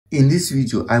In this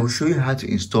video, I will show you how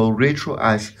to install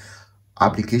RetroArch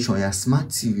application on your smart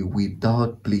TV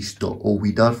without Play Store or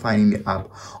without finding the app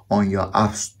on your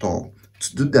App Store.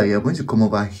 To do that, you're going to come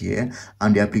over here,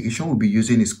 and the application we'll be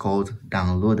using is called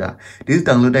Downloader. This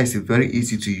Downloader is a very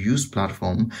easy to use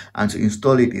platform, and to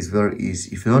install it is very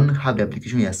easy. If you don't have the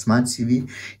application on your smart TV,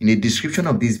 in the description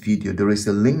of this video there is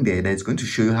a link there that is going to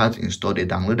show you how to install the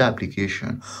Downloader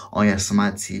application on your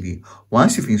smart TV.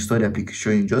 Once you've installed the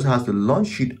application, you just have to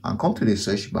launch it and come to the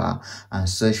search bar and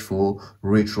search for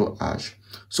RetroArch.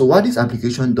 So what this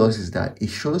application does is that it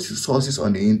shows you sources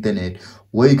on the internet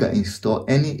where you can install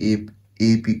any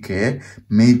APK,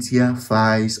 media,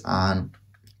 files, and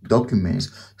documents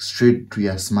straight to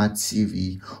your smart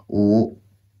TV or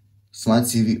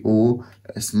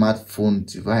a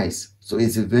smartphone device. So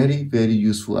it's a very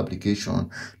useful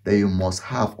application that you must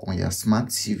have on your smart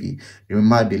TV.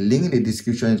 Remember, the link in the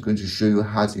description is going to show you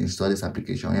how to install this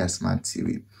application on your smart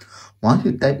TV. Once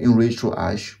you type in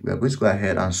RetroArch, we are going to go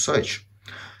ahead and search.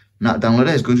 Now,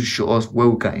 Downloader is going to show us where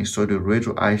we can install the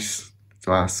RetroArch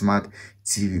to our smart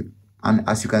TV. And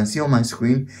as you can see on my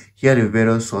screen, here are the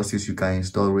various sources you can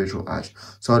install RetroArch.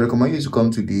 So I recommend you to come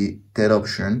to the third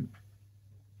option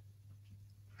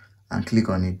and click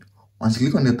on it. Once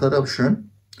you click on the third option,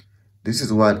 this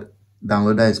is what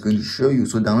Downloader is going to show you.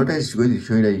 So Downloader is going to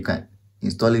show you that you can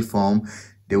install it from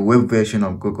the web version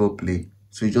of Google Play.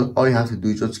 So all you have to do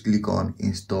is just click on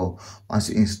install. Once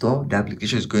you install, the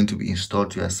application is going to be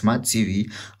installed to your smart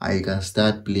TV, and you can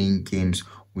start playing games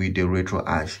with the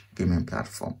RetroArch gaming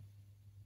platform.